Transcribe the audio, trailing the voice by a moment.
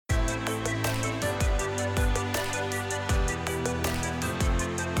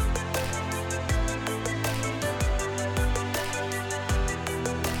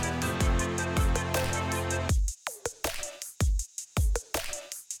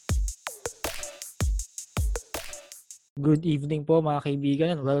Good evening po mga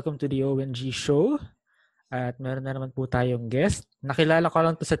kaibigan and welcome to the ONG show. At meron na naman po tayong guest. Nakilala ko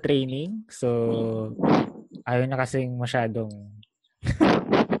lang to sa training. So, ayaw na kasing masyadong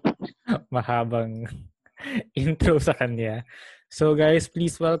mahabang intro sa kanya. So guys,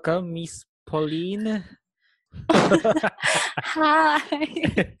 please welcome Miss Pauline. Hi!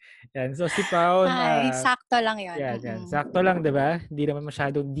 Yan. So si Paon, Hi, sakto lang yun. yan. Sakto lang, di ba? Hindi naman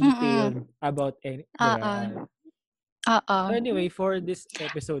masyadong detailed about any, di ba? Oo. So anyway, for this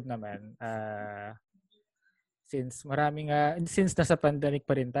episode naman, since nasa pandemic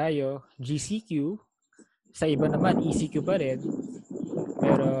pa rin tayo, GCQ, sa iba naman ECQ pa rin.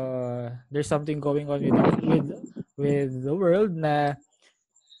 Pero there's something going on with the world na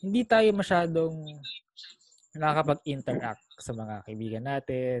hindi tayo masyadong nakakapag-interact sa mga kaibigan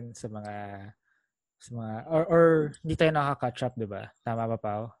natin, sa mga or hindi tayo nakaka-catch up, 'di ba? Tama ba,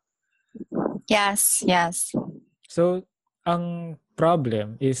 Pao? Yes. So, ang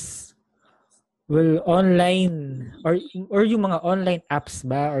problem is online or yung mga online apps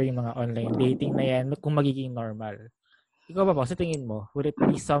ba or yung mga online dating na yan kung magiging normal. Ikaw ba, sa tingin mo, would it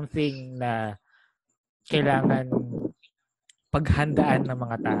be something na kailangan paghandaan ng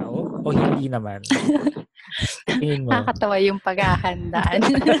mga tao o hindi naman? Tingin mo? Nakakatawa yung paghahandaan.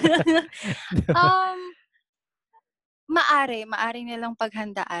 Maari nilang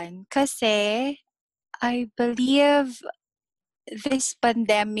paghandaan kasi I believe this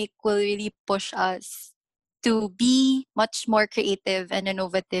pandemic will really push us to be much more creative and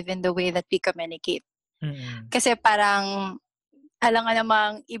innovative in the way that we communicate. Mm-hmm. Kasi parang alam nga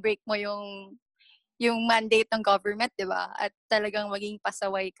namang i-break mo yung mandate ng government, di ba? At talagang maging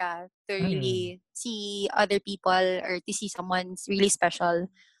pasaway ka to really see other people or to see someone's really special.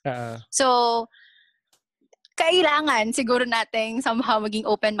 So, kailangan siguro nating somehow maging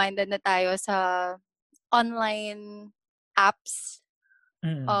open-minded na tayo sa online apps,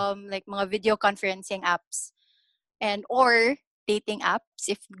 like mga video conferencing apps, and or dating apps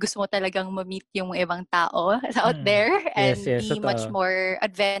if gusto mo talagang ma-meet yung ibang tao out there and be much more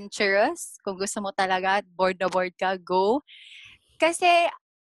adventurous. Kung gusto mo talaga, board na board ka, go. Kasi,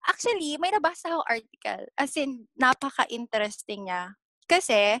 actually, may nabasa akong article. As in, napaka-interesting niya.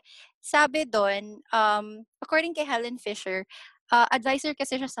 Kasi, sabi doon, according kay Helen Fisher, advisor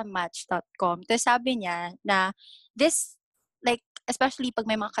kasi siya sa Match.com. Tapos sabi niya na this, like, especially pag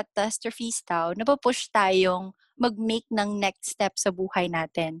may mga catastrophes daw, napapush tayong mag-make ng next step sa buhay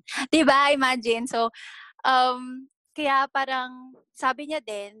natin. Diba? Imagine. So, kaya parang sabi niya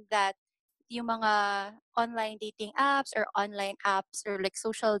din that yung mga online dating apps or online apps or like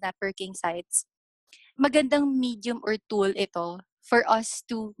social networking sites, magandang medium or tool ito for us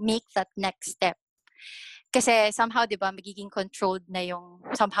to make that next step. Kasi somehow, di ba, magiging controlled na yung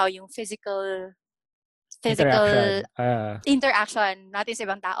somehow yung physical interaction natin sa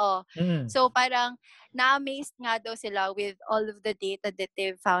ibang tao. So parang na-amazed nga daw sila with all of the data that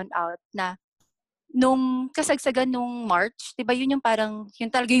they've found out na nung kasagsagan nung March, 'di ba yun yung parang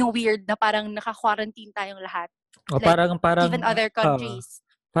yun talaga yung weird na parang naka-quarantine tayong lahat. Like, parang even other countries.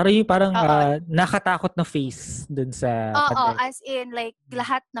 Parang nakatakot na face dun sa pandemic. As in like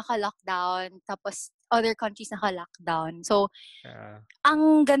lahat naka-lockdown tapos other countries naka-lockdown. So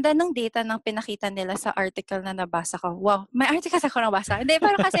ang ganda ng data ng pinakita nila sa article na nabasa ko. Wow, may article ako nabasa. Hindi,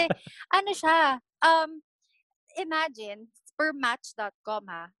 pero kasi ano siya, imagine per Match.com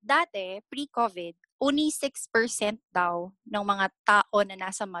dati pre-COVID only 6% daw ng mga tao na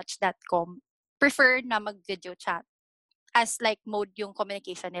nasa Match.com prefer na mag-video chat as like mode yung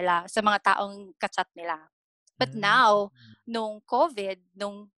communication nila sa mga taong ka-chat nila. But now, nung COVID,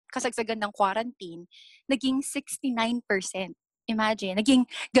 nung kasagsagan ng quarantine, naging 69%. Imagine, naging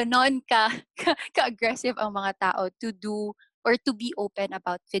ganon ka-aggressive ang mga tao to do or to be open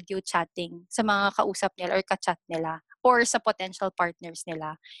about video chatting sa mga kausap nila or ka-chat nila or sa potential partners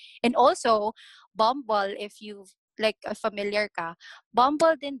nila. And also, Bumble, if you've like familiar ka,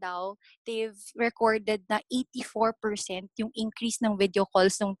 Bumble din daw, they've recorded na 84% yung increase ng video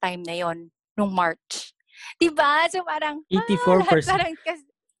calls nung time na yon, nung March. Diba? So parang 84%.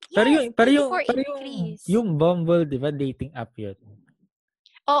 Parang yung Bumble, diba, dating app yun?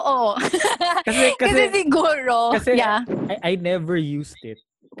 Oo. kasi siguro, kasi yeah. I never used it.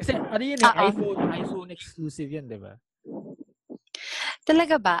 Kasi ano yun iPhone exclusive yun, diba?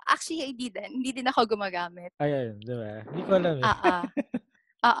 Talaga ba? Actually, hindi din ako gumagamit. Ayun, diba? Hindi ko alam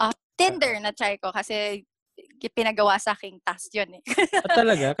Tinder na try ko kasi pinagawa sa aking task yun eh.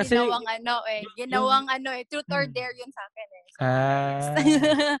 Talaga? Kasi ginawang truth or dare yun sa akin eh.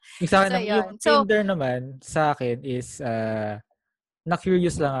 Yung sa akin, yung Tinder naman sa akin is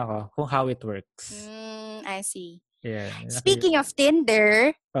na-curious lang ako kung how it works. I see. Yan. Speaking of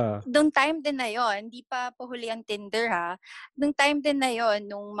Tinder, Oh. nung time din na yon, di pa pahuli ang Tinder ha, nung time din na yon,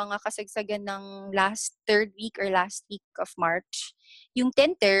 nung mga kasagsagan ng last third week or last week of March, yung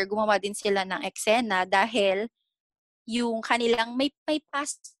Tinder, gumawa din sila ng eksena dahil yung kanilang may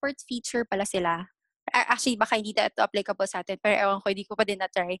passport feature pala sila. Actually, baka hindi na ito applicable sa atin, pero ewan ko, hindi ko pa din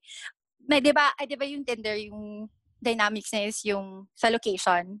na-try. May, di ba yung Tinder, yung dynamics niya is yung sa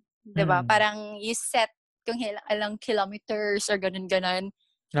location. Di ba? Parang you set kung ilang kilometers or ganun-ganon.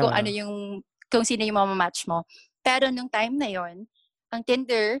 Kung ano yung, kung sino yung mamamatch mo. Pero nung time na yon, ang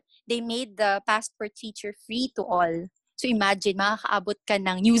Tinder, they made the passport feature free to all. So imagine, makakaabot ka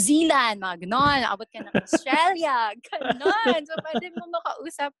ng New Zealand, mga ganon. Makakaabot ka ng Australia, ganon. So pwede mo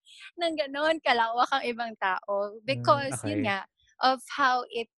makausap ng ganon, kalawak ang ibang tao. Because, yun Okay. nga, of how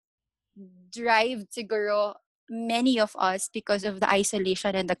it drive siguro many of us because of the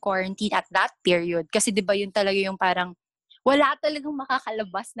isolation and the quarantine at that period. Kasi 'di ba yun talaga yung parang wala talagang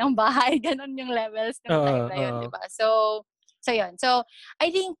makakalabas ng bahay. Ganon yung levels ng time na yun, 'di ba? So yun. So I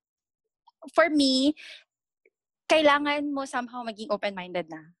think for me, kailangan mo somehow maging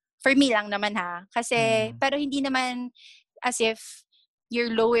open-minded na. For me lang naman ha. Kasi pero hindi naman as if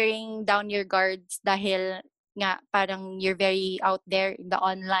you're lowering down your guards dahil nga parang you're very out there in the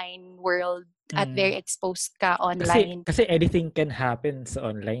online world at very exposed ka online. Kasi anything can happen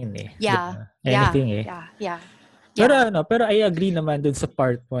sa online eh. Yeah. Diba? Anything eh. Yeah. Pero I agree naman dun sa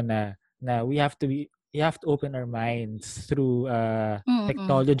part mo na we have to open our minds through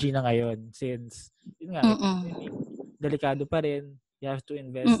technology na ngayon, since yun nga, I mean, delikado pa rin. You have to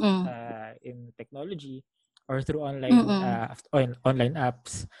invest in technology or through online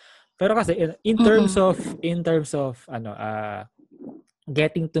apps. Pero kasi in terms of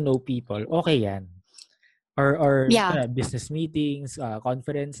getting to know people, okay yan. Or business meetings,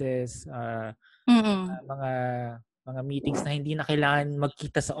 conferences, mga meetings na hindi na kailangan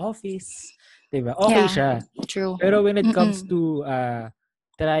magkita sa office, 'di ba? Okay siya. True. Pero when it comes to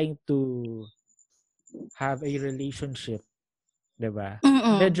trying to have a relationship, 'di ba?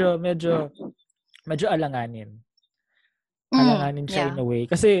 Medyo alanganin. Alanganin siya in a way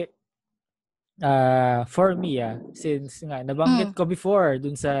kasi for me since nga nabanggit ko before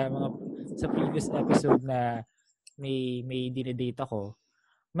dun sa previous episode na may dinedate ako.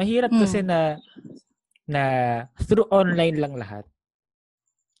 Mahirap kasi na through online lang lahat.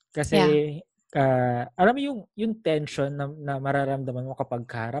 Kasi alam mo yung tension na mararamdaman mo kapag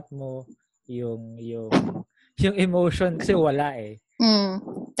kaharap mo, yung emotion kasi wala eh.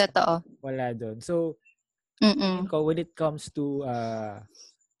 Totoo. Wala doon. So tingin ko when it comes to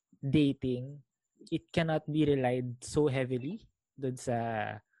dating, it cannot be relied so heavily doon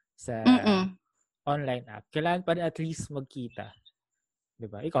sa online app. Kailangan pa rin at least magkita. 'Di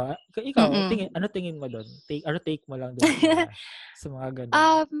ba? Ikaw tingin mo doon? Take mo lang doon sa mga ganun?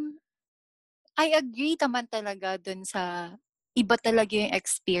 I agree naman talaga dun sa iba talaga yung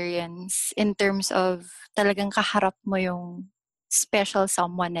experience in terms of talagang kaharap mo yung special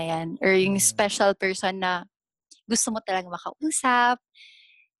someone na yan or yung special person na gusto mo talaga makausap,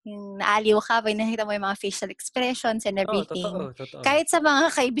 yung naaliw ka pag nakita mo yung mga facial expressions and everything. Totoo. Kahit sa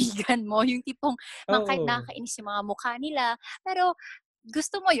mga kaibigan mo, yung tipong kahit nakakainis yung mga mukha nila, pero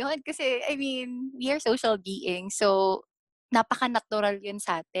gusto mo yun kasi, I mean, we are social beings. So, napaka-natural yun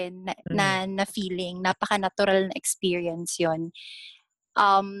sa atin na feeling, napaka-natural na experience yun.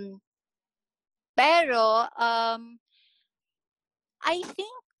 Pero, I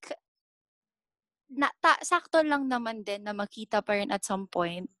think, sakto lang naman din na makita pa rin at some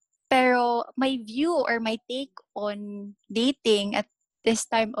point. Pero my view or my take on dating at this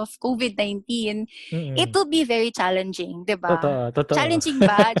time of COVID-19, it will be very challenging, di ba? Totoo. Challenging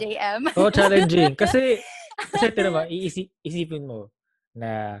ba, JM? Challenging. Kasi tira ba, isipin mo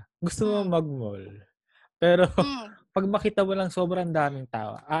na gusto mo mag-mall. Pero pag makita mo lang sobrang daming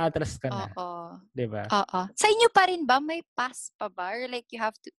tao, aatras ka na. Di ba? Sa inyo pa rin ba? May pass pa ba? Or like you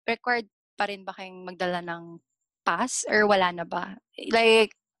have to, required pa rin ba kayong magdala ng pass? Or wala na ba?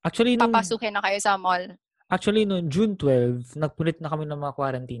 Like, actually, papasukin na kayo sa mall? Actually, noong June 12, nagpulit na kami ng mga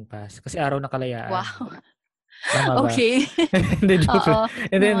quarantine pass kasi araw na kalayaan. Wow. Tama ba? Okay. Hindi, joke lang.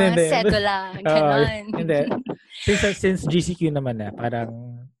 Hindi. Sedula. Ganon. Hindi. Since GCQ naman na, parang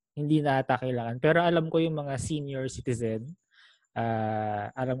hindi na ata kailangan. Pero alam ko yung mga senior citizen,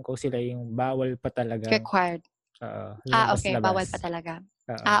 alam ko sila yung bawal pa talaga. Required. Okay. Bawal pa talaga.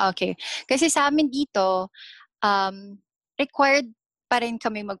 Okay. Kasi sa amin dito, required pa rin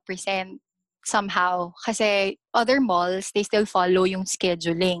kami mag-present somehow. Kasi other malls, they still follow yung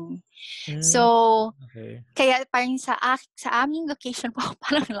scheduling. Mm, So, okay. kaya parang sa aming location po,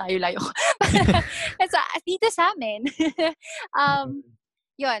 parang layo-layo ko. Dito sa amin, um, Mm.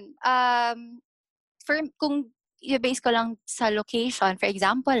 yun, kung i-base ko lang sa location, for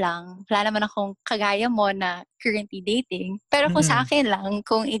example lang, wala naman akong kagaya mo na currently dating. Pero kung sa Mm. akin lang,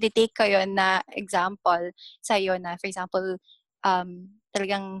 kung i-take ko yun na example sa'yo na, for example,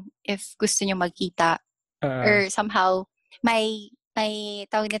 talagang if gusto nyo magkita Oo. or somehow may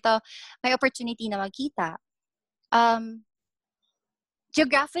tawag nito, may opportunity na magkita.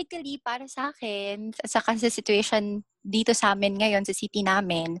 Geographically, para sa akin, sa kasi situation dito sa amin ngayon, sa city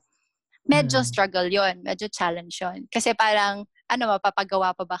namin, medyo Mm. struggle yon, medyo challenge yon. Kasi parang,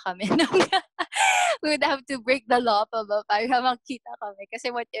 mapapagawa pa ba kami we would have to break the law pa ba para makita kami. Kasi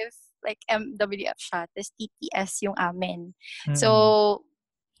what if, like, MWF siya, tapos TTS yung amin. Mm. So,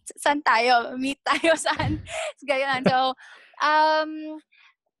 saan tayo? Meet tayo saan? Ganyan. So, um,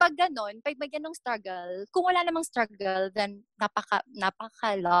 pag ganon, pag may ganong struggle, kung wala namang struggle, then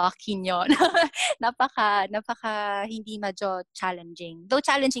napaka-lucky nyo. napaka hindi medyo challenging. Though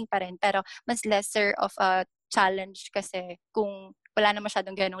challenging pa rin, pero mas lesser of a challenge kasi kung wala na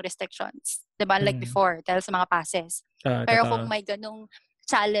masyadong ganong restrictions. Diba? Like Mm. before, dahil sa mga passes. Oo, Pero kung totoo. may ganong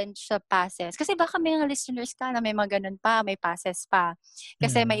challenge sa passes, kasi baka may mga listeners ka na may mga ganon pa, may passes pa.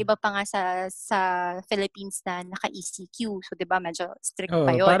 Kasi may Mm. iba pa nga sa Philippines na naka-ECQ. So, 'di ba, medyo strict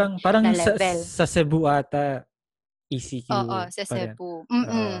pa Oo, 'yon parang na sa level. Cebu ata ECQ Oo, sa pa rin. Cebu.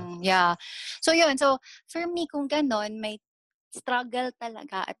 Oo. Yeah. So, 'yun. So, for me, kung gano'n, may struggle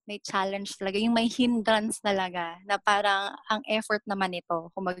talaga at may challenge talaga, yung may hindrance talaga na parang ang effort naman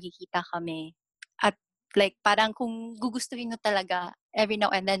nito kung magkikita kami. At like, parang kung gugustuhin mo talaga, every now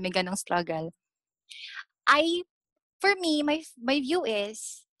and then may gano'ng struggle. For me, my view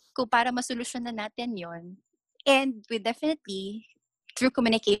is, kung para masolusyonan natin yon, and we definitely, through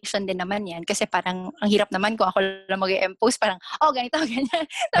communication din naman yan, kasi parang ang hirap naman kung ako lang mag-impose, parang, ganito, ganyan.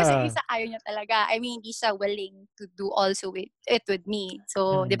 Tapos yung Oo. isa ayaw niya talaga. I mean, hindi siya willing to do also it with me.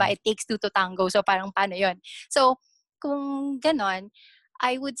 So, di ba, Mm. it takes two to tango. So, parang paano yon. So, kung ganon,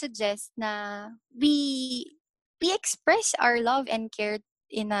 I would suggest na we express our love and care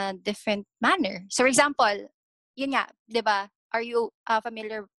in a different manner. So, for example, yun nga, 'di ba? Are you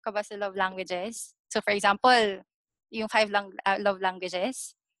familiar ka ba sa love languages? So for example, yung love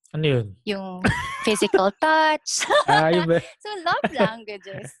languages, Ano yun? yung physical touch. Yun ba? So love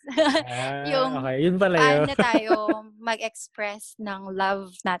languages. Yung Okay. Yun pala yun. paano tayo mag-express ng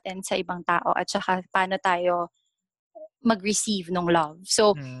love natin sa ibang tao at saka paano tayo mag-receive ng love.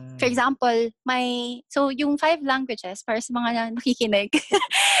 So, for Mm. example, yung five languages, para sa mga nakikinig,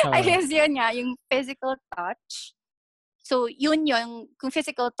 I Oo. guess yun nga, yung physical touch. So, yun kung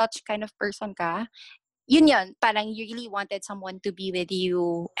physical touch kind of person ka, yun, parang you really wanted someone to be with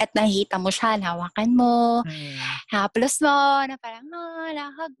you at nakita mo siya, hawakan mo, Mm. haplos mo, na parang,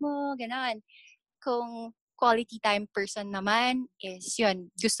 nahag mo, gano'n. Kung quality time person naman is yun,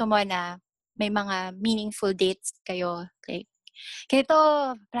 gusto mo na may mga meaningful dates kayo. Like, ganito,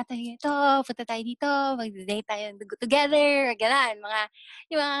 punta tayo dito, punta tayo dito, mag-date tayo together, gano'n.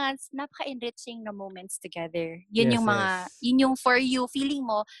 Yung mga napaka-enriching na moments together. Yes, yes. Yun yung for you, feeling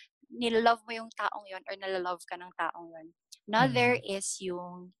mo, nilalove mo yung taong yon or nalalove ka ng taong yon. Another Mm. is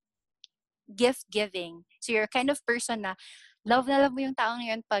yung gift giving. So you're kind of person na love mo yung taong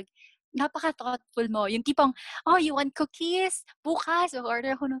yun pag napaka-thoughtful mo. Yung tipong, you want cookies? Bukas,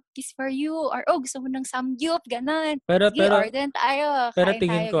 order ako ng cookies for you. Or, gusto mo ng samgyup? Ganon. Pero Sige, pero order tayo. pero Kain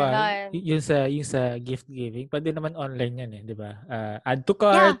tingin tayo, ko ganon. yung sa gift giving, pwede naman online yan 'di ba? Add to Yeah.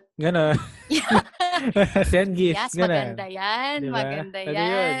 cart, gano'n. Send gift, Yes, maganda gano'n. yan. 'Di ba? Maganda Pwede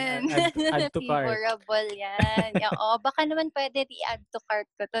 'yun. yan. Add to cart. Favorable yan. Baka naman pwede i-add to cart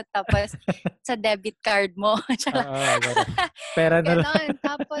ko to. Tapos, sa debit card mo. Oo, gano'n. Pera na lang. Ganon.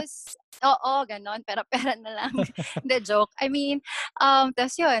 Tapos, ganon. Pero pera na lang. Hindi, joke. I mean,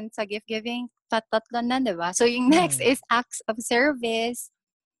 tapos yun, sa gift giving, tatlo na, diba? So, yung next Mm. is acts of service.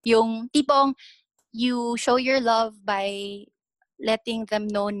 Yung tipong, you show your love by letting them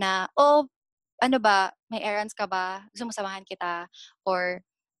know na, ano ba, may errands ka ba? Gusto mo samahan kita? Or,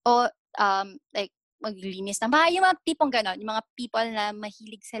 like, maglinis ng bahay. Yung mga tipong ganon. Yung mga people na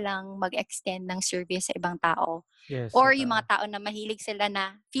mahilig silang mag-extend ng service sa ibang tao. Yes, Or yung totoo. mga tao na mahilig sila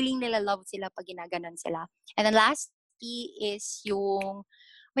na feeling nila love sila pag ginaganon sila. And then lastly is yung,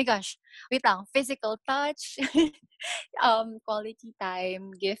 oh my gosh, wait lang, physical touch, quality time,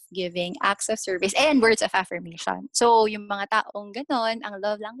 gift giving, acts of service, and words of affirmation. So, yung mga taong ganon, ang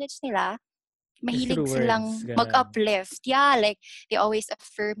love language nila mahilig Through silang words, ganun. mag-uplift. Yeah, like they always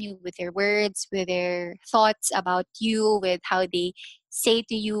affirm you with their words, with their thoughts about you, with how they say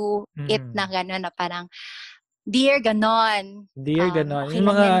to you it na gano'n na parang, dear, ganon. Dear, ganon. Okay Yung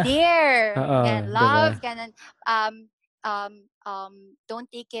lang mga, yan, dear. oo, Gan, diba? love, ganon. Don't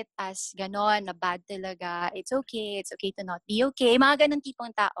take it as ganon, na bad talaga. It's okay to not be okay. Mga ganon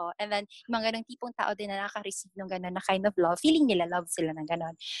tipong tao. And then, mga ganon tipong tao din na nakaka-receive ng ganon na kind of love. Feeling nila love sila ng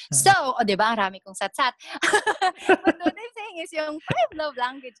ganon. So, diba, rami kong sat-sat. But what I'm saying is, yung 5 love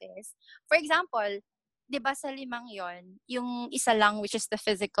languages, for example, 'di ba sa 5 yon, yung isa lang which is the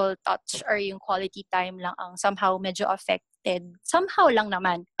physical touch or yung quality time lang ang somehow medyo affected. Somehow lang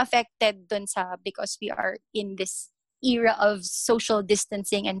naman affected dun sa because we are in this era of social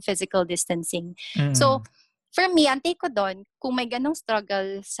distancing and physical distancing. So, for me, ang take ko doon, kung may ganong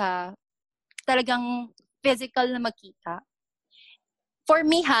struggle sa talagang physical na magkita, for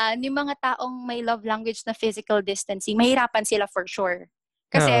me yung mga taong may love language na physical distancing, mahirapan sila for sure.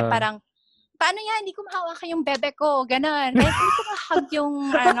 Kasi parang, paano yan? Hindi ko mahawakan yung bebe ko. Ganon. Kahit hindi ko mahag yung,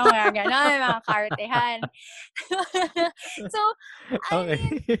 ganon, mga kartehan. So, I mean,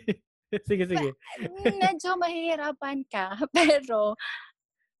 sige. medyo mahihirapan ka. Pero,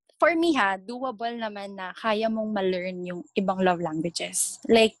 for me doable naman na kaya mong ma-learn yung ibang love languages.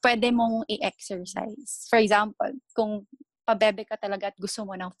 Like, pwede mong i-exercise. For example, kung pabebe ka talaga at gusto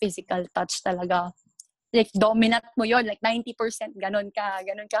mo ng physical touch talaga, like, dominant mo yon, like 90% ganon ka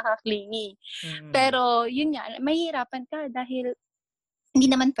ka-clingy. Pero, yun nga, mahihirapan ka dahil hindi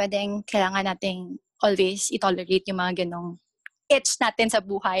naman pwedeng kailangan nating always i-tolerate yung mga ganong itch natin sa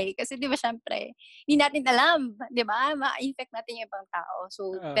buhay. Kasi di ba syempre, hindi natin alam, di ba? Ma-infect natin yung ibang tao.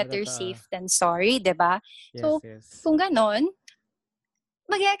 So, better safe than sorry, di ba? So, kung ganon,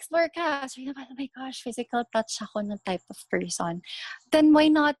 mag-explore ka. So, oh my gosh, physical touch ako ng type of person. Then, why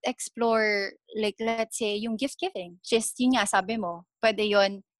not explore, like, let's say, yung gift giving? Just, yun nga, sabi mo, pwede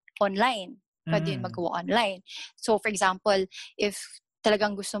yun online. Pwede yun magawa online. So, for example, if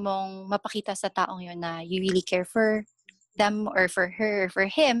talagang gusto mong mapakita sa taong yun na you really care for them or for her or for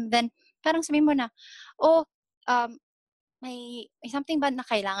him, then parang sabihin mo na, oh, may something ba na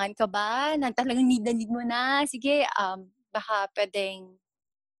kailangan ka ba? Na talagang need mo na? Sige, baka pwedeng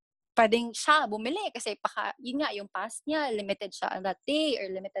siya bumili kasi yun nga, yung pass niya, limited siya on that day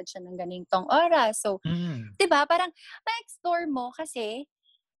or limited siya ng ganitong oras. So, di ba, parang ma-explore mo kasi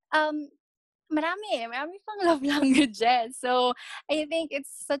marami pang love languages. So, I think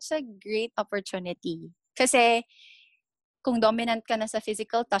it's such a great opportunity. Kasi, kung dominant ka na sa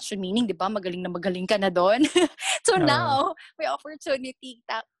physical touch, meaning, di ba, magaling na magaling ka na doon. So now, may opportunity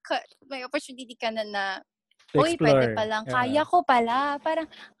ka na uy, pwede palang, kaya ko pala. Parang,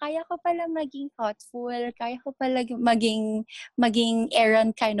 kaya ko pala maging thoughtful. Kaya ko pala maging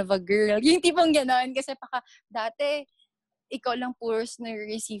errand kind of a girl. Yung tipong ganon. Kasi dati, ikaw lang puros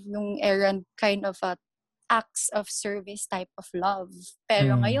na-receive nung errand kind of acts of service type of love.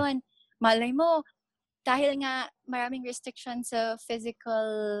 Pero ngayon, malay mo, dahil nga maraming restrictions sa physical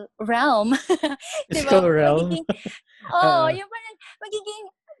realm, di ba? Magiging, yung parang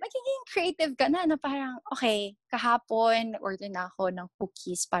magiging creative ka na parang, okay, kahapon, order na ako ng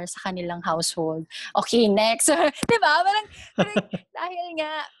cookies para sa kanilang household. Okay, next. Di ba? Parang dahil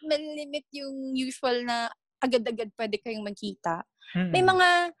nga, may limit yung usual na agad-agad pwede kayong magkita. May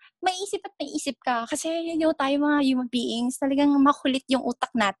isip ka. Kasi tayo mga human beings, talagang makulit yung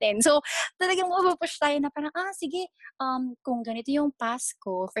utak natin. So, talagang mapupush tayo na parang, sige, kung ganito yung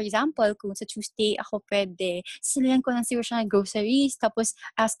Pasko, for example, kung sa Tuesday ako pwede, silihan ko lang siguro siya ng groceries, tapos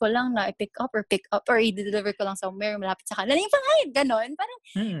ask ko lang na i-pick up or i-deliver ko lang somewhere malapit sa kanila. Yung pangayad, ganon. Parang,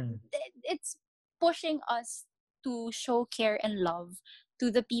 it's pushing us to show care and love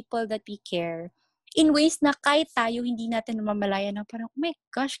to the people that we care in ways na kahit tayo hindi natin namamalayan na parang, oh my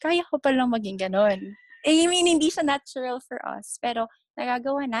gosh, kaya ko palang maging ganon. I mean, hindi siya natural for us, pero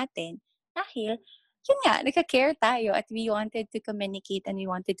nagagawa natin dahil, yun nga, nagka-care tayo at we wanted to communicate and we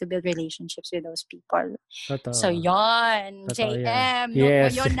wanted to build relationships with those people. Totoo. So, yun. Totoo JM, yan. note mo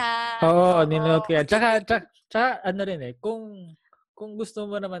Yes. yun na. Oo, ninote ko yan. Tsaka ano rin kung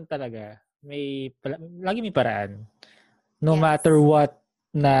gusto mo naman talaga, lagi may paraan. No matter what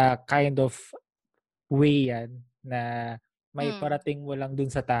na kind of way yan, na may parating mo lang dun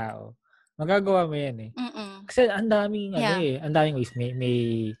sa tao, magagawa mo yan eh. Kasi ang daming ang daming ways.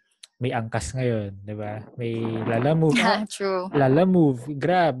 May angkas ngayon, 'di ba? May Lalamove,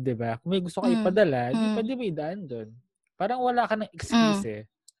 Grab, 'di ba? Kung may gusto ka ipadala, di pwede mo idaan doon. Parang wala ka ng excuse eh.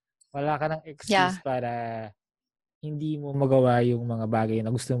 Wala ka ng excuse para hindi mo magawa yung mga bagay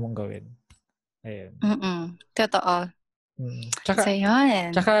na gusto mong gawin. Ayun. Totoo. Tsaka, So, yun.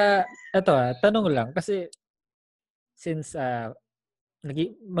 tsaka, eto tanong lang. Kasi, since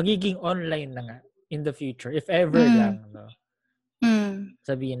magiging online na nga in the future, if ever lang, no?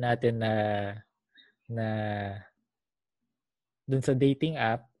 Sabihin natin na dun sa dating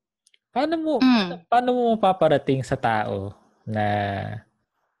app, paano mo mapaparating sa tao na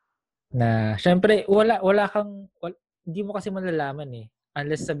syempre hindi mo kasi malalaman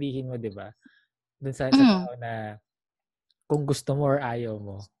unless sabihin mo, 'di ba? Dun sa tao na kung gusto mo or ayaw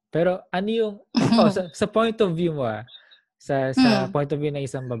mo. Pero ano yung ikaw sa point of view mo sa point of view ng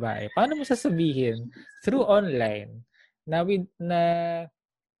isang babae, paano mo sasabihin through online na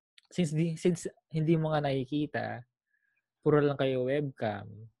since hindi mo nga nakikita, puro lang kayo webcam,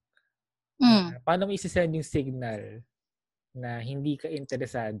 paano mo isi-send yung signal na hindi ka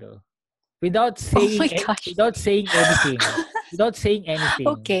interesado without Oh saying my gosh. without saying anything. Without saying anything.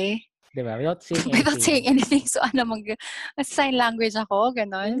 Okay. 'Di ba? Without saying Without saying anything. anything. So, sign language ako,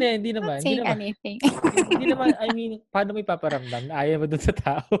 ganon? Hindi Without naman, hindi saying naman. anything. Hindi naman, I mean, paano mo ipaparamdam na ayaw mo dun sa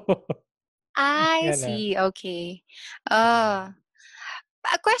tao? I Gano'n. see. Okay. A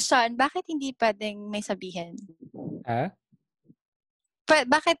question, bakit hindi pwedeng may sabihin? Ha?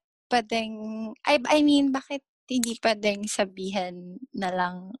 Bakit pwedeng, I mean, bakit hindi pwedeng sabihin na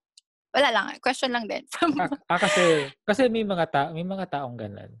lang, wala lang, question lang din. Kasi may mga taong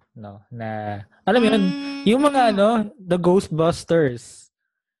gano'n, no, na alam mo 'yun, yung mga the Ghostbusters,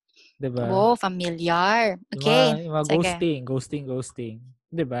 'di ba? Oh, familiar. Yung Okay, mga sige. ghosting,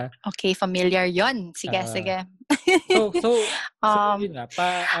 'di ba? Okay, familiar yon. Sige, Oo. sige. So Um, yun nga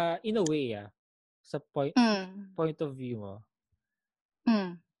in a way sa mm, point of view mo,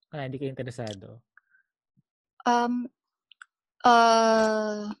 mm. hindi ka interesado. Um,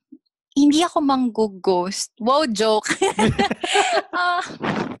 uh, Hindi ako manggo-ghost. Wow, joke. Ah,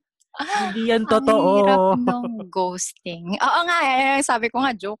 Hindi yan ang totoo. hirap nung ghosting. Oo nga, sabi ko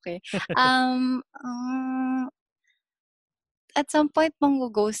nga joke eh. At some point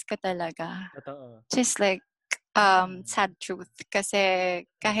manggo-ghost ka talaga. Totoo. Just like Mm. sad truth kasi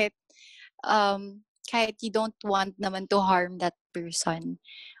kahit you don't want naman to harm that person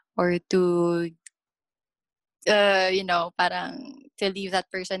or to parang to leave that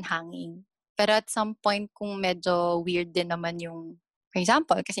person hanging. Pero at some point, kung medyo weird din naman yung, for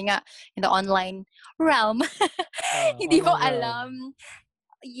example, kasi nga, in the online realm, hindi mo Online realm. alam,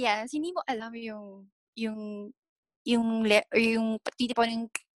 yes, hindi mo alam yung, yung tipo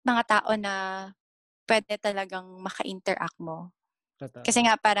ng mga tao na pwede talagang maka-interact mo. Kasi Totoo.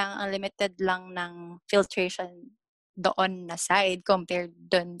 nga parang unlimited lang ng filtration doon na side compared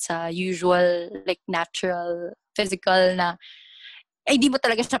doon sa usual, like natural, physical na ay hindi mo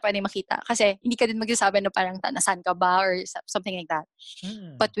talaga siya pwede makita. Kasi hindi ka din magsasabi na parang nasaan ka ba or something like that.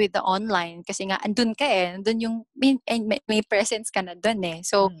 Mm. But with the online, kasi nga andun ka andun yung may presence ka na dun eh.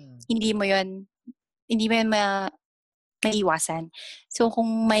 So, Mm. hindi mo yun maiwasan. So,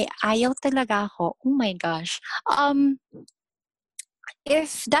 kung may ayaw talaga ako, oh my gosh.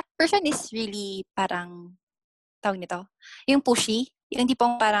 If that person is really parang, tawag nito, yung pushy, yung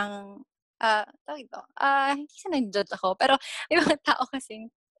tipong parang, tawag ito, hindi sa nag-judge ako, pero may mga tao kasing,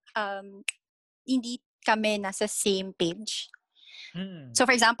 hindi kami nasa same page. Mm. So,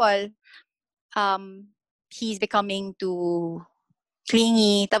 for example, he's becoming too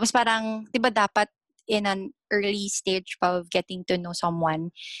clingy, tapos parang, di ba dapat in an early stage of getting to know someone,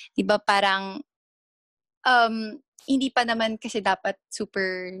 di ba parang, hindi pa naman kasi dapat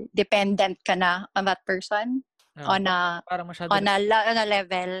super dependent ka na on that person on a Parang on a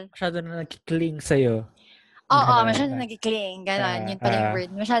level. masyado na nagki-cling sa'yo. Oo, Gano'n. masyadong nagki-cling, gano'n. Ah, Yun pala yung ah.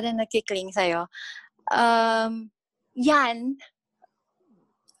 word. Masyadong nagki-cling sa'yo. Yan,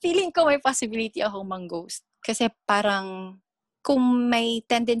 feeling ko may possibility akong mang-ghost. Kasi parang, kung may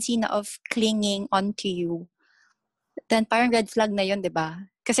tendency na of clinging onto you, then parang red flag na yun, di ba?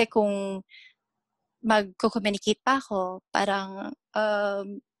 Kasi kung magko-communicate pa ako, parang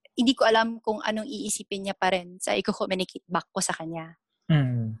hindi ko alam kung anong iisipin niya pa rin sa i-communicate back ko sa kanya.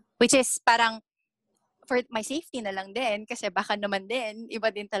 Mm. Which is parang for my safety na lang din kasi baka naman din,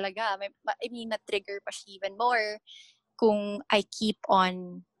 iba din talaga. I mean, na-trigger pa siya even more kung I keep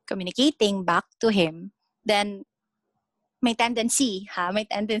on communicating back to him, then may tendency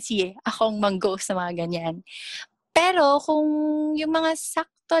akong mang-ghost sa mga ganyan. Pero kung yung mga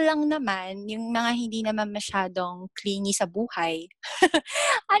sakto lang naman, yung mga hindi naman masyadong clingy sa buhay,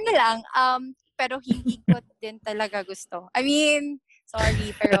 ano lang, pero hindi ko din talaga gusto. I mean,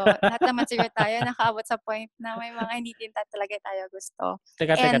 sorry, pero lahat naman siguro tayo nakaabot sa point na may mga hindi din talaga tayo gusto.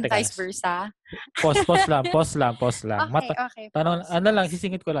 And Teka. vice versa. Pause lang. Okay, Tanong, pause. lang,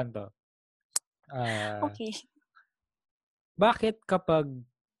 sisingit ko lang to. Ah, Okay. bakit kapag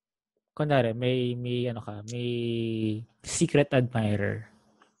kunwari may secret admirer.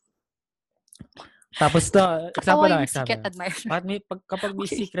 Tapos example Why lang, may secret example. admirer? Kapag may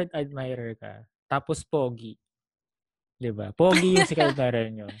Okay. secret admirer ka, tapos pogi, 'di ba? Pogi yung secret admirer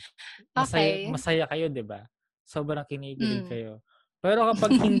nyo. Masaya Okay. masaya kayo, 'di ba? Sobrang kinikilig Mm. kayo. Pero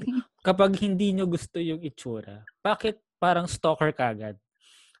kapag hindi nyo gusto yung itsura, bakit parang stalker kagad?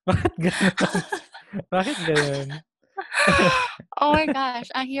 Bakit gano'n? Bakit gano'n? Oh my gosh,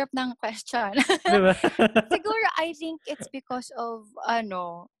 ang hirap ng question. 'Di ba? Siguro I think it's because of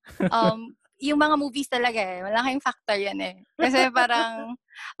yung mga movies talaga eh. Malaking factor yan eh. Kasi parang,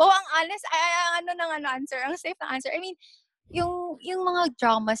 ang honest, ang answer, ang safe na answer. I mean, yung mga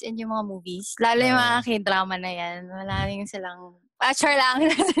dramas and yung mga movies, lalo yung Oo. mga K-drama na yan, wala rin silang, sure lang,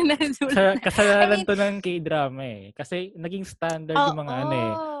 I Kasalanan mean, 'to ng K-drama eh. Kasi naging standard yung mga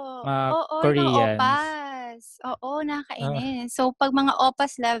oo. mga Oo, yung mga Koreans. opas. Oo, Oo, nakakainis. So, 'pag mga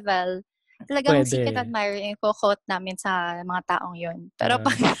opas level, talagang secret puwede. admirer yung quote namin sa mga taong yun. Pero Oo.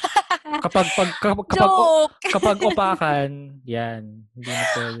 'pag Kapag joke! kapag opakan, 'yan, hindi na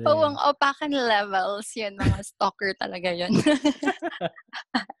Oo, puwede. ang opakan levels, yun, mga stalker talaga yun.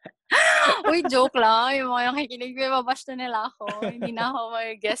 Uy, joke lang. Yung mga nakikinig, mababash na nila ako. Hindi na ako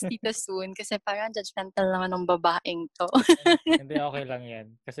mag-guest dito soon kasi parang judgmental naman ng babaeng 'to. Hindi, okey lang 'yan.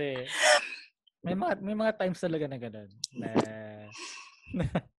 Kasi may mga times talaga na gano'n na na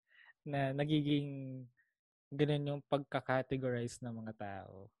na nagiging gano'n yung pagka-categorize ng mga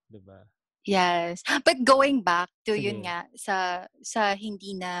tao, 'di ba? Yes. But going back to yun Sige. nga, sa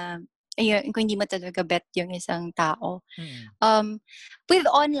hindi na ayun, kung hindi mo talaga bet yung isang tao. Mm. With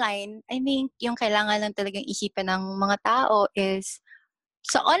online, I think yung kailangan lang talagang isipan ng mga tao is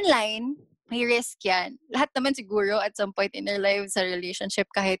sa online, may risk yan. Lahat naman siguro at some point in their lives sa relationship,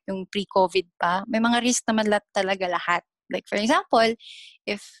 kahit yung pre-COVID pa, may mga risk naman talaga lahat. Like for example,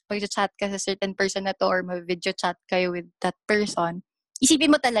 if mag-chat ka sa certain person na to or mag-video chat kayo with that person,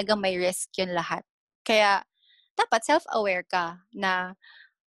 isipin mo talaga may risk yun lahat. Kaya dapat self-aware ka na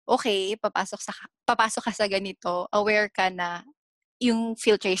okay, papasok ka sa ganito, aware ka na yung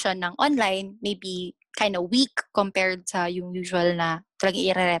filtration ng online may be kind of weak compared sa yung usual na talagang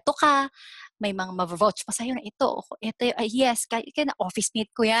irereto ka, may mga mavo-vouch pa sa'yo na ito, yes, kahit na office mate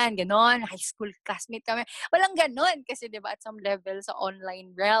ko yan, gano'n, high school classmate kami. Walang gano'n kasi 'di ba at some level sa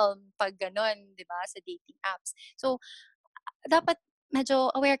online realm 'pag gano'n, 'di ba, sa dating apps. So, dapat medyo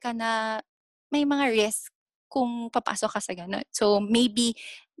aware ka na may mga risk kung papasok ka sa gano'n. So, maybe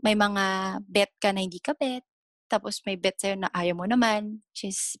may mga bet ka na hindi ka bet, tapos may bet sa'yo na ayaw mo naman, which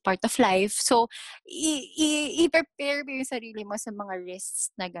is part of life. So, i-prepare mo yung sarili mo sa mga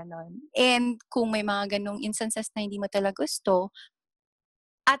risks na gano'n. And kung may mga gano'ng instances na hindi mo talaga gusto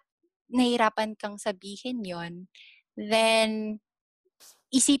at nahihirapan kang sabihin yon, then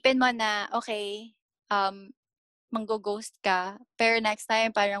isipin mo na, okay, manggo-ghost ka, pero next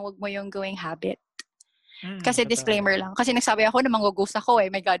time parang 'wag mo yung gawing habit. Kasi Totoo disclaimer 'yan. lang, kasi nagsabi ako na manggo-ghost ako, eh,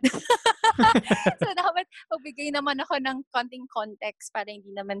 my God. So, dapat magbigay naman ako ng konting context para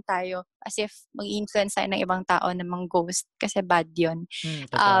hindi naman tayo as if mag-i-influence tayo ng ibang tao na mang-ghost kasi bad 'yun.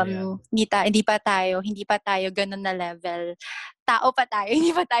 Totoo 'yan. Hindi pa tayo gano'n na level. Tao pa tayo,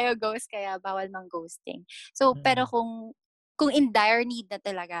 hindi pa tayo ghost kaya bawal mang-ghosting. So, pero Mm. kung in dire need na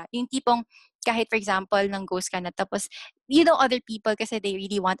talaga, yung tipong kahit for example nang-ghost ka na tapos you know other people kasi they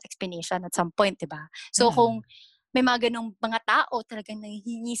really want explanation at some point, 'di ba? So, Mm. kung may mga gano'ng mga tao talagang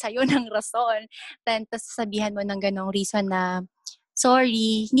nanghihingi sa'yo ng rason, then ta's sasabihan mo ng gano'ng reason na,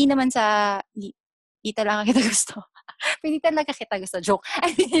 "Sorry, hindi naman sa di talaga kita gusto." Hindi talaga kita gusto, joke.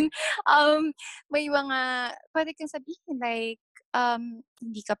 I mean, may mga puwede kang sabihin like,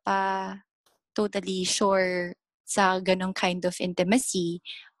 hindi ka pa totally sure sa gano'ng kind of intimacy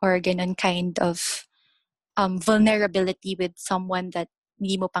or gano'ng kind of vulnerability with someone that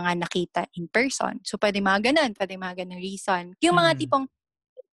hindi mo pa nga nakita in person. So, puwedeng mga gano'ng reason. Yung mga Mm. tipong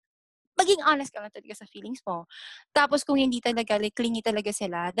maging honest ka lang talaga sa feelings mo. Tapos kung hindi talaga, like clingy talaga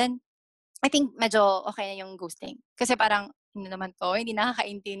sila, then I think medyo okay na yung ghosting. Kasi parang, ano naman 'to, hindi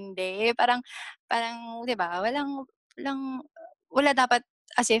nakakaintindi. Parang parang 'di ba, walang wala dapat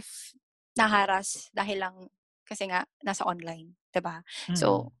as if dahil lang kasi nga nasa online, 'di ba? Mm.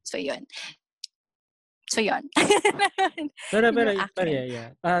 So 'yun. So 'yun. Pero 'Yun pero yung pero akin. yeah, yeah.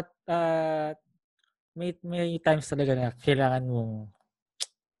 May times talaga na kailangan mong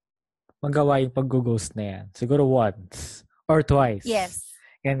magawa yung paggo-ghost na 'yan. Siguro once or twice, Yes.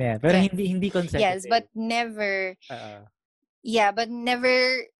 ganyan. Pero Yes. hindi Yes, but consecutive. never Oo. but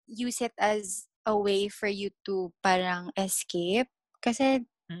never use it as a way for you to parang escape. Kasi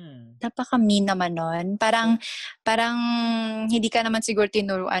Napaka-mean naman nun. Parang hindi ka naman siguro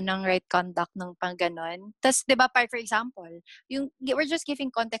tinuruan ng right conduct ng pang ganon. Tapos, di ba, for example, we're just giving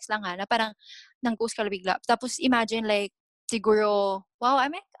context lang na parang nang-ghost ka bigla. Tapos, imagine like, siguro, wow,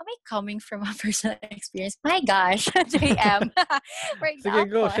 am I coming from a personal experience? My gosh, JM. For Sige,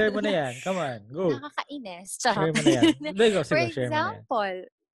 go. example, Share mo na yan. Come on. Go. nakakainis. Share Charot. mo na yan. Hindi, go. For Sige, share mo na yan.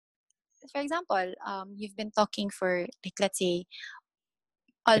 example, you've been talking for, like, let's say,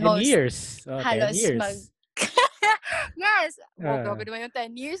 10 almost years. Oh, 10 halos years. yes. Wow, grabe naman yung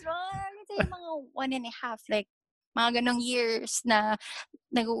 10 years. Let's say, mga 1.5, like, mga ganong years na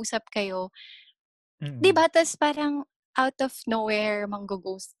nag-uusap kayo. Diba? Tapos parang out of nowhere,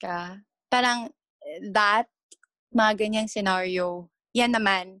 manggo-ghost ka. Parang mga ganyang scenario, yan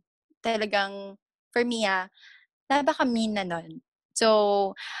naman, talagang, for me, napaka-mean na nun.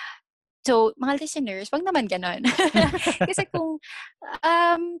 So, mga listeners, wag naman ganon. Kasi kung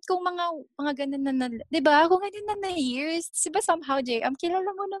mga ganun na, 'di ba? Kung ganun na years, 'di ba somehow,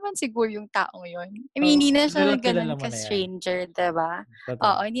 kilala mo naman siguro yung taong yun. I mean, hindi na siya Kilala ganun mo na yan. ka-stranger, 'di ba? Totoo.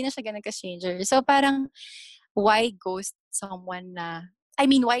 Oo, hindi na siya ganun ka-stranger. So, parang, why ghost someone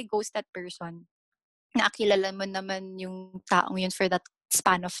why ghost that person? Nakilala mo naman yung taong yun for that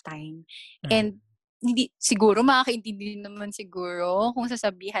span of time. And hindi siguro makakaintindi naman siguro kung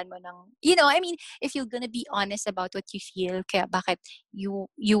sasabihan mo ng, if you're gonna be honest about what you feel, kaya bakit you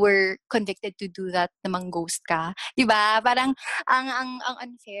were convicted to do that, namang ghost ka, 'di ba? Parang ang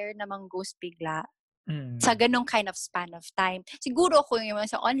unfair namang ghost bigla sa ganong kind of span of time. Siguro kung yung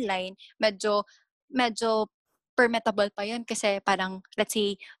sa online, medyo permittable pa yun kasi parang, let's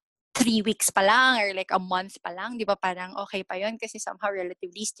say, 3 weeks pa lang or like a month pa lang, di ba, parang okay pa yun kasi somehow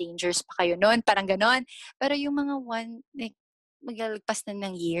relatively strangers pa kayo noon, parang ganon. Pero yung mga maglalagpas na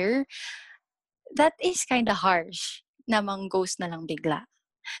ng year, that is kind of harsh, namang ghost na lang bigla.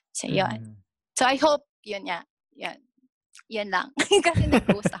 So, yun. So, I hope, yun nga, yan lang. Kasi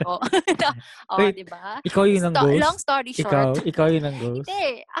nag-ghost ako. Wait, di ba? ikaw yung Long nang-ghost? story short. Ikaw yung nang-ghost?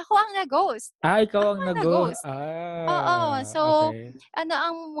 Hindi, ako ang nag-ghost. Ikaw Ako ang ang nag-ghost? nag-ghost. Oo. So, Okay.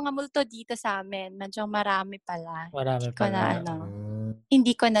 ang mga multo dito sa amin, medyo marami pala. Marami pala.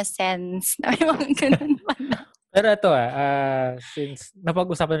 Hindi ko na sense na may mga ganun pala. Pero ito since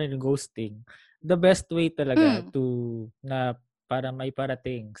napag-usapan na yung ghosting, the best way talaga na para may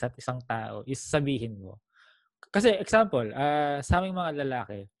parating sa isang tao is sabihin mo. Kasi example, sa aming mga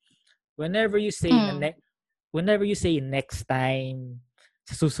lalaki, whenever you say next time,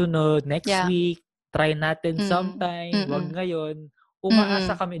 sa susunod, next week, try natin sometime, wag ngayon,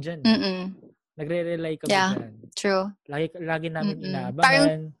 umaasa kami dyan. Nagre-rely kami dyan. True. Lagi namin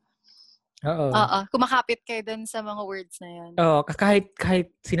inaabangan. Oo. Kumakapit kayo dun sa mga words na yan. Oo, kahit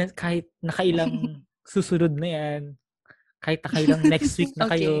nakailang susunod na yan, kahit nakailang next week na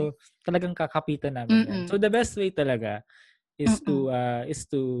kayo, talagang kakapitan namin yan. So the best way talaga is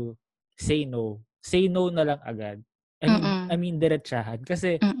to say no. Say no na lang agad. I mean diretsahan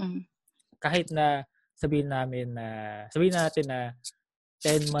kasi kahit na sabihin natin na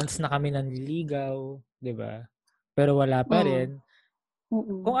 10 months na kami nanliligaw, 'di ba? Pero wala pa rin.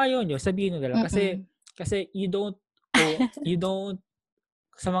 Kung ayaw nyo, sabihin nyo na lang kasi you don't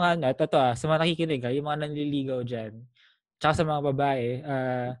sa mga sa mga nakikinig, yung mga nanliligaw diyan, tsaka sa mga babae,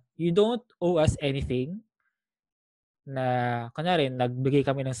 you don't owe us anything. Na kunyari nagbigay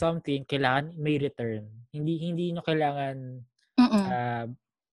kami ng something, kailangan may return. Hindi nyo kailangan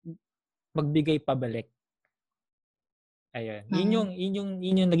magbigay pabalik. Ayun.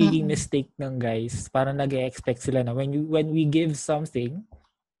 Yun yung nagiging mistake ng guys. Parang nag-expect sila na when we give something,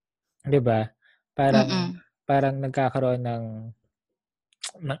 'di ba? Parang nagkakaroon ng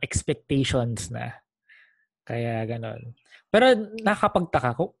expectations na. Kaya ganon. Pero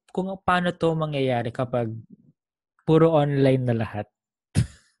nakakapagtaka kung paano to mangyayari kapag puro online na lahat.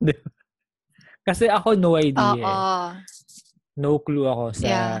 Kasi ako no idea. No clue ako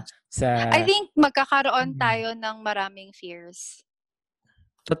sa I think magkakaroon tayo ng maraming fears.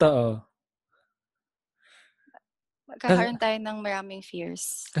 Totoo. Magkakaroon tayo ng maraming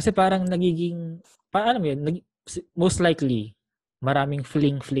fears. Kasi parang nagiging paano yun? Most likely maraming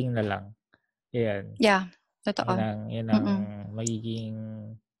fling na lang. Yan. Yeah. Totoo. Yan ang magiging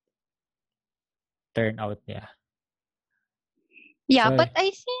turnout niya. Yeah, but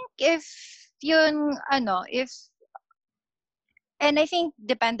I think if and I think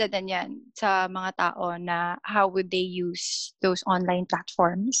depende din yan sa mga tao na how would they use those online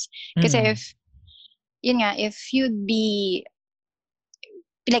platforms. Kasi if you'd be,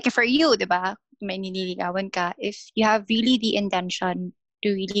 like for you, diba, may nililigawan ka, if you have really the intention to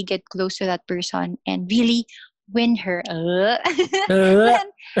really get close to that person and really win her. Then,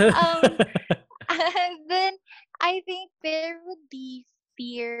 um, then I think there would be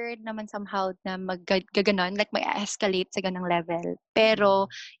fear naman somehow na maggaganon, like mag-escalate sa ganong level. Pero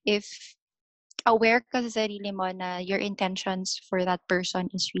if aware ka sa sarili mo na your intentions for that person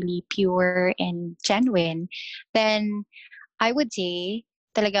is really pure and genuine, then I would say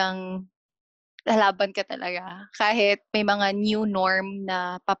talagang lalaban ka talaga. Kahit may mga new norm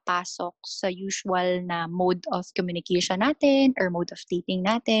na papasok sa usual na mode of communication natin or mode of dating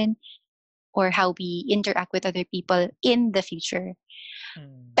natin or how we interact with other people in the future.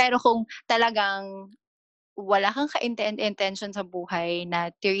 Pero kung talagang wala kang intention sa buhay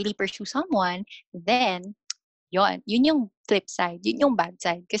na to really pursue someone, then yun yung flip side, yun yung bad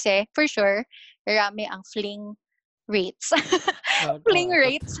side. Kasi for sure, marami ang fling rates. Fling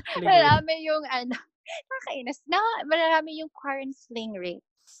rates. Fling rate. Marami yung nakakainis. Marami yung current fling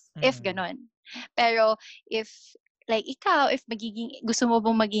rates. If ganon. Pero if like ikaw, if gusto mo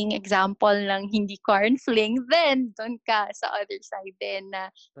bang maging example ng hindi current fling, then doon ka sa other side din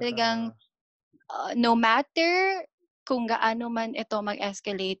na talagang no matter kung gaano man ito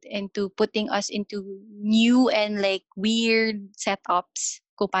mag-escalate into putting us into new and like weird setups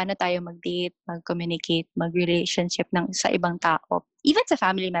kung paano tayo mag-date, mag-communicate, mag-relationship ng sa ibang tao, even sa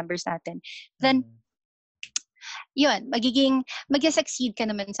family members natin, then yun, mag-succeed ka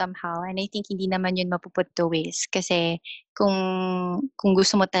naman somehow. And I think hindi naman yun mapuput to waste. Kasi kung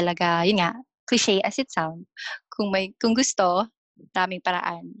gusto mo talaga, yun nga, cliche as it sounds, kung gusto, maraming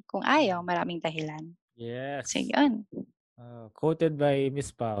paraan. Kung ayaw, maraming dahilan. Yes. So yun. Quoted by Miss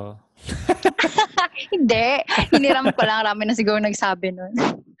Pao. Hindi. Hiniram ko lang. Rami na siguro nagsabi nun.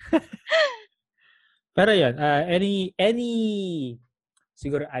 Pero yun, any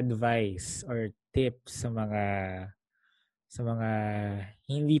siguro advice or tips sa mga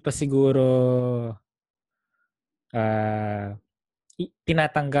hindi pa siguro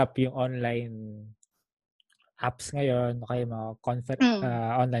tinatanggap yung online apps ngayon, o kaya mga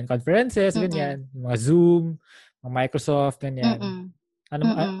online conferences, ganyan, mga Zoom, mga Microsoft, ganyan.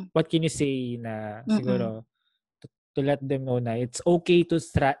 What can you say na siguro to let them know na it's okay to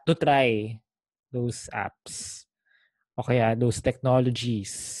try those apps o kaya those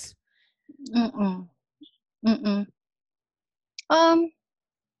technologies?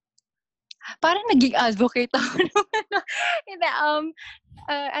 Parang naging advocate ako naman.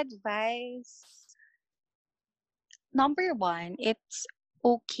 Advice. Number one, it's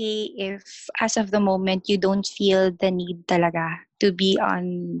okay if as of the moment you don't feel the need talaga to be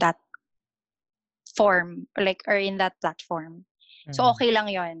on that form or in that platform. So okay lang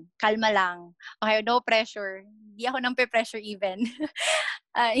yon. Kalma lang. Okay, no pressure. Hindi ako nang pressure even.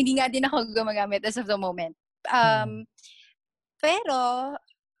 Hindi nga din ako gumagamit as of the moment. Pero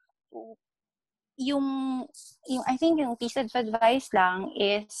yung I think yung piece of advice lang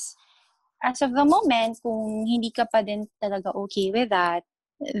is as of the moment, kung hindi ka pa din talaga okay with that,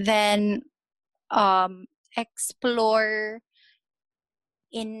 then explore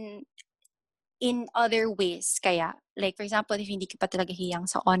in other ways. Kaya, like for example, if hindi ka pa talaga hiyang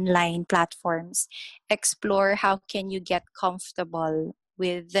sa online platforms, explore how can you get comfortable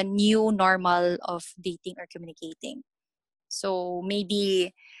with the new normal of dating or communicating. So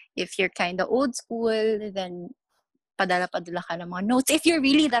maybe if you're kind of old school, then padala-padala ka ng mga notes. If you're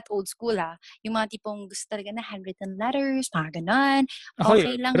really that old school, yung mga tipong gusto talaga na handwritten letters, mga ganun,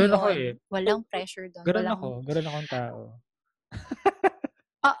 okay lang yun. Walang pressure doon. Ganun akong tao.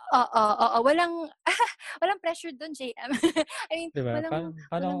 Walang pressure doon, JM. I mean, diba?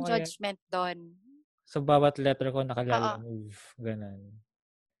 walang judgment doon. So, bawat letter ko nakalalamove. Ganun.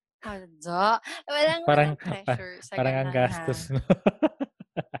 Walang pressure sa parang ang ganun, gastos mo.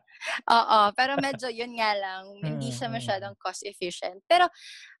 Pero medyo yun nga lang, hindi siya masyadong cost efficient. Pero,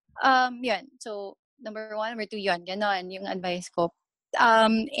 yun. So, number 1, number 2, yun. Ganon, yung advice ko.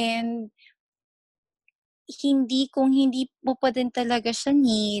 And, kung hindi mo pa din talaga siya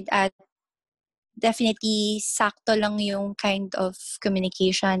need at definitely sakto lang yung kind of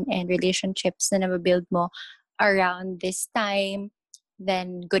communication and relationships na nababuild mo around this time,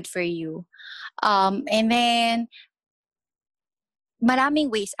 then good for you. And then, maraming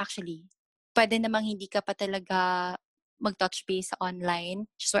ways actually. Pwede namang hindi ka pa talaga mag-touch base sa online.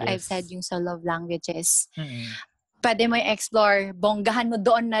 Just what I've said, yung sa love languages. Pwede mo i-explore, bonggahan mo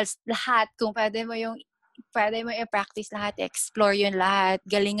doon na lahat. Kung pwede mo i-practice lahat, explore yun lahat.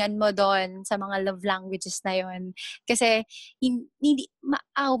 Galingan mo doon sa mga love languages na yun. Kasi,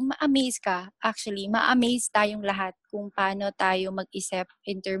 ma-amaze ka, actually. Ma-amaze tayong lahat kung paano tayo mag-isip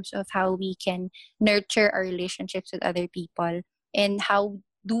in terms of how we can nurture our relationships with other people. And how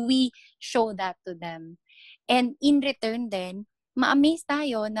do we show that to them? And in return din, ma-amaze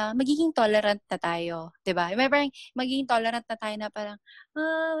tayo na magiging tolerant na tayo. Diba? Parang magiging tolerant na tayo na parang,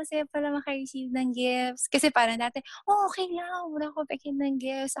 masaya pala maka-receive ng gifts. Kasi parang dati, okay lang, wala ko pekin ng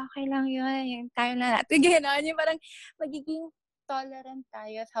gifts, okay lang yun, tayo na natin. Gano'n, yung parang magiging tolerant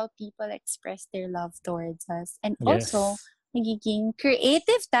tayo of how people express their love towards us. And also, Yes. magiging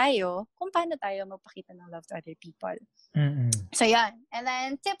creative tayo kung paano tayo magpakita ng love to other people. So, yan. And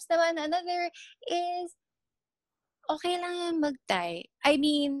then, tips naman, another is, okay lang yan mag-tie. I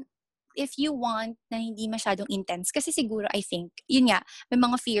mean, if you want na hindi masyadong intense, kasi siguro, I think, yun nga, may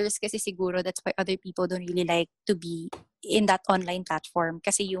mga fears kasi siguro that's why other people don't really like to be in that online platform.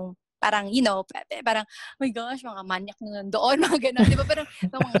 Kasi yung, parang, parang, oh my gosh, mga manyak na nandoon, mga ganon. Di ba? Parang,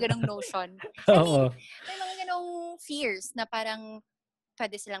 may mga ganong notion. I mean, may mga ganong fears na parang,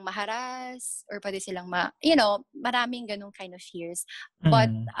 pwede silang maharas or pwede silang maraming ganong kind of fears.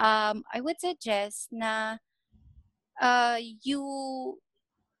 But, I would suggest na you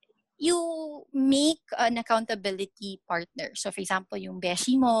make an accountability partner. So, for example, yung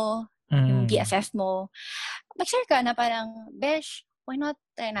beshi mo, yung BFF mo, mag-share ka na parang, besh, why not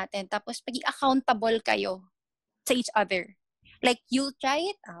try natin? Tapos, paging accountable kayo sa each other. Like, you'll try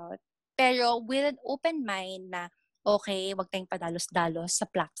it out, pero with an open mind na, okay, wag tayong padalos-dalos sa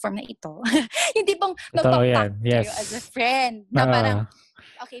platform na ito. Yung tipong magpa-pact kayo as a friend na parang,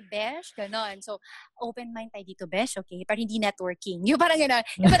 okay, besh, ganon. So, open mind tayo dito, besh, okay? Parang hindi networking. Yung parang ganon.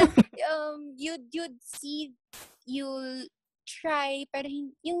 Yung parang, you'd see, you'll try, pero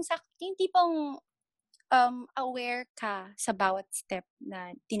yung tipong aware ka sa bawat step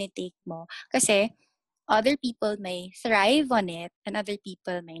na tinitake mo. Kasi, other people may thrive on it and other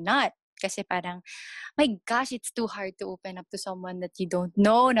people may not. Kasi parang, my gosh, it's too hard to open up to someone that you don't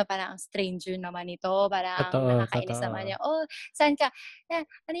know, na parang ang stranger naman ito, parang nakakainis naman niya. Oh, saan ka?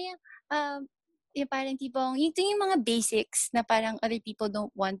 Ano yung parang tipong, yung mga basics na parang other people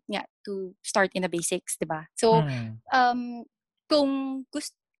don't want nga to start in the basics, diba? So,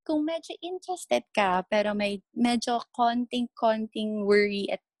 kung medyo interested ka, pero may medyo konting worry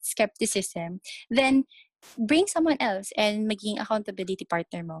at skepticism, then bring someone else and maging accountability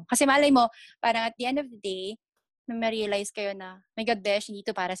partner mo. Kasi malay mo, parang at the end of the day, ma-realize kayo na, my God, besh, hindi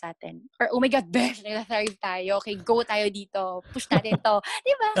to para sa atin. Or, oh my God, besh, nag-thrive tayo. Okay, go tayo dito. Push natin to.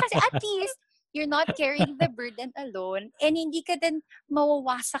 Diba? Kasi at least, you're not carrying the burden alone and hindi ka din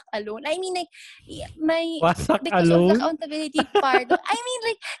mawawasak alone. I mean, like, because of the accountability part. I mean,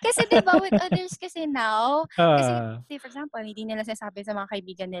 like, kasi diba with others kasi now, kasi, say, for example, hindi nila sasabi sa mga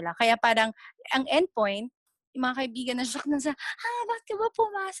kaibigan nila. Kaya parang, ang endpoint, yung mga kaibigan na shock na sa, bakit ka ba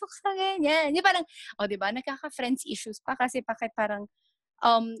pumasok sa ganyan? Yung parang, diba, nagkaka-friends issues pa kasi bakit parang,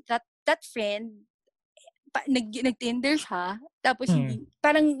 that friend, nag-Tinder siya, tapos hindi,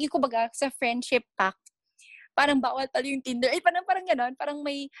 parang yung kumbaga sa friendship pact, parang bawal pala yung Tinder. Parang gano'n, parang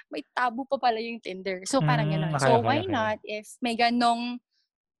may tabu pa pala yung Tinder. So, parang gano'n. So, why not if may ganong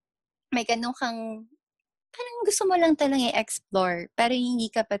kang, parang gusto mo lang talaga i-explore, pero hindi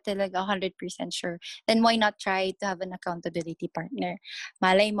ka pa talaga 100% sure, then why not try to have an accountability partner?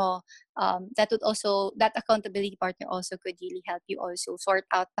 Malay mo, that accountability partner also could really help you also sort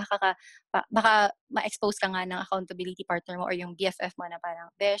out, baka ma-expose ka nga ng accountability partner mo or yung BFF mo na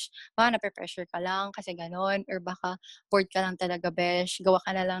parang, besh, baka nape-pressure ka lang kasi ganon, or baka bored ka lang talaga, besh, gawa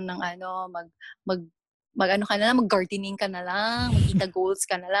ka na lang ng mag-gardening ka na lang, mag-kita goals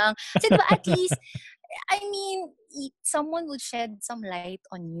ka na lang. Kasi diba, at least, I mean, someone would shed some light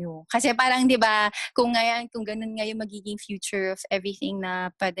on you. Kasi parang, di ba, kung ganun nga yung magiging future of everything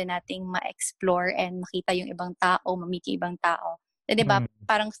na pwede nating ma-explore and makita yung ibang tao, ma-meet yung ibang tao. Di ba,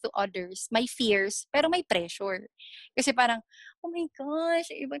 parang to others, may fears, pero may pressure. Kasi parang, oh my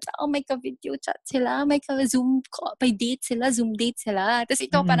gosh, ibang tao, may ka-video chat sila, may ka-Zoom, may date sila, Zoom date sila. Tapos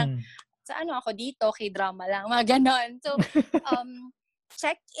ito parang, sa ako dito, kay drama lang, mga ganon. So,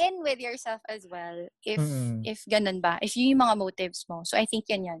 check in with yourself as well if ganun ba, if yun yung mga motives mo. So I think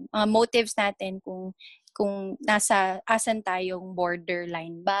yan mga motives natin, kung asan tayong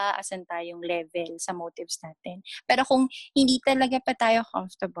borderline ba, asan tayong level sa motives natin. Pero kung hindi talaga pa tayo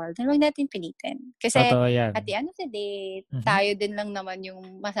comfortable, then huwag natin pilitin. Kasi at the end of the day, tayo din lang naman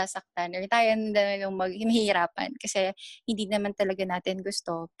yung masasaktan or tayo din lang yung mahihirapan kasi hindi naman talaga natin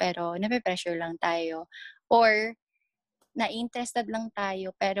gusto, pero nape-pressure lang tayo. Or na-interested lang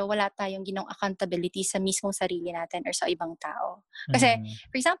tayo pero wala tayong ginawang accountability sa mismong sarili natin or sa ibang tao. Kasi,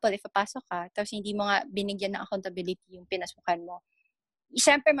 for example, if papasok ka, tapos hindi mo nga binigyan ng accountability yung pinasukan mo,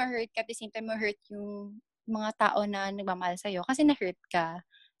 syempre ma-hurt ka, at the same time ma-hurt yung mga tao na nagmamahal sa'yo kasi na-hurt ka.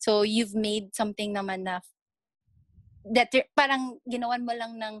 So, you've made something naman na parang ginawan mo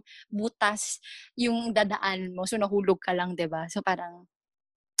lang ng butas yung dadaan mo. So, nahulog ka lang, diba? So, parang,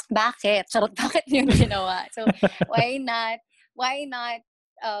 bakit? Charot, bakit yung ginawa? So, why not,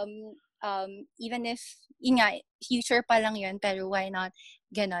 even if, future pa lang yun, pero why not,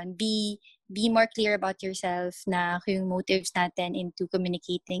 ganon, be more clear about yourself na yung motives natin into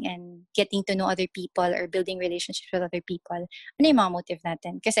communicating and getting to know other people or building relationships with other people. Ano yung mga motive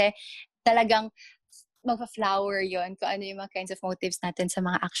natin? Kasi talagang magpa-flower yon kung ano yung mga kinds of motives natin sa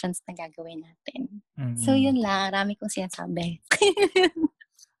mga actions na gagawin natin. So, yun lang. Marami kong sinasabi.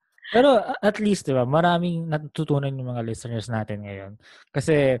 Pero at least, diba, maraming natutunan yung mga listeners natin ngayon.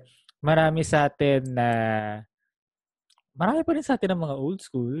 Kasi marami pa rin sa atin ng mga old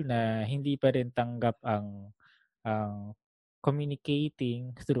school na hindi pa rin tanggap ang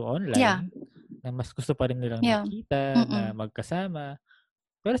communicating through online. Na mas gusto pa rin nilang magkita, na magkasama.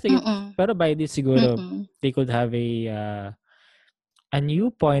 Pero by this siguro, they could have a new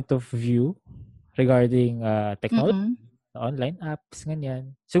point of view regarding technology, online apps,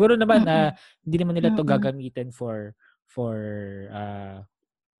 ganyan. Siguro naman hindi naman nila to gagamitin for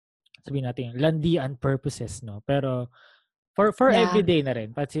sabihin natin landian purposes, no? Pero for everyday na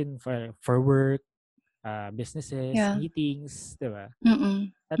rin, patin for work, businesses, meetings, 'di ba?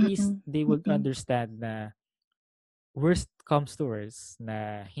 At least they would understand na worst comes to worst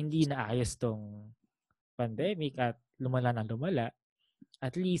na hindi naayos tong pandemic at lumala ng lumala.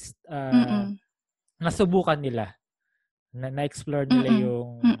 At least nasubukan nila na-explore nila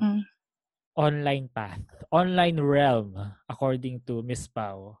yung online path, online realm according to Miss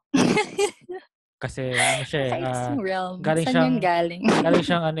Pau. Kasi ano siya realm. galing Saan galing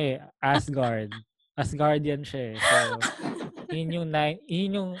siyang Asgardian siya So yun yung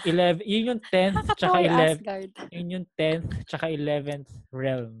 10th tsaka 11th yun yung 10th tsaka 11th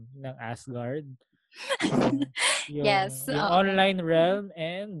realm ng Asgard. Yung online realm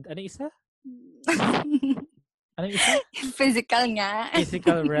and ano isa? Ano isa? Physical nga.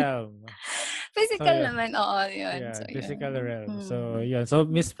 Physical realm. Physical naman, oo, yun. Yeah, so, physical realm. So, yun. So,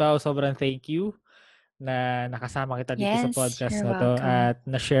 Miss Pao, sobrang thank you na nakasama kita dito sa podcast na to at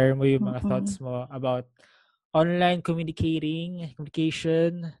na-share mo yung mga thoughts mo about online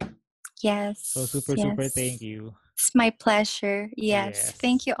communication. Yes. So, super thank you. It's my pleasure. Yes.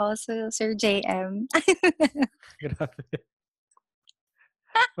 Thank you also, Sir JM. Grabe.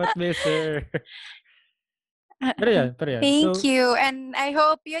 What, Mister? Pero yan. Thank you. And I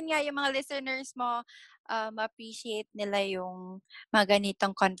hope yun nga yung mga listeners mo appreciate nila yung mga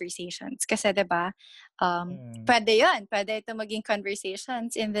ganitong conversations. Kasi 'di ba? Pwede yun. Pwede ito maging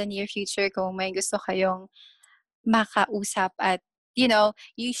conversations in the near future kung may gusto kayong makausap at you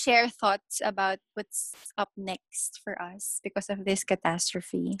share thoughts about what's up next for us because of this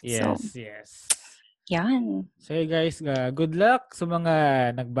catastrophe. Yes. Yan. So guys, good luck sa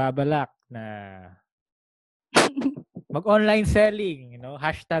mga nagbabalak na mag-online selling,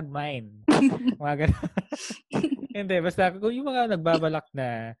 #mine. Mga ganun. Hindi, basta kung yung mga nagbabalak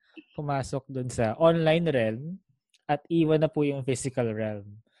na pumasok dun sa online realm at iwan na po yung physical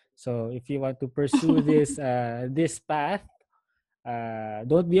realm. So, if you want to pursue this path,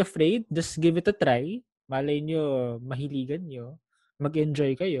 don't be afraid. Just give it a try. Malay nyo, mahiligan nyo.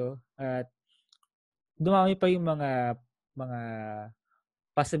 Mag-enjoy kayo. At dumami pa yung mga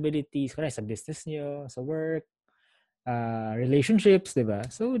possibilities sa business nyo, sa work, relationships, diba?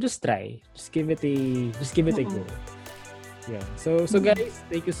 So just try. Just give it a go. Yeah. So guys,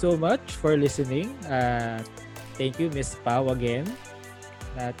 thank you so much for listening. Thank you, Miss Pau, again.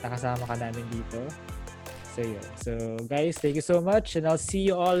 Na nakasama ka namin dito. So yun. So guys, thank you so much and I'll see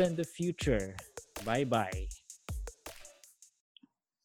you all in the future. Bye-bye.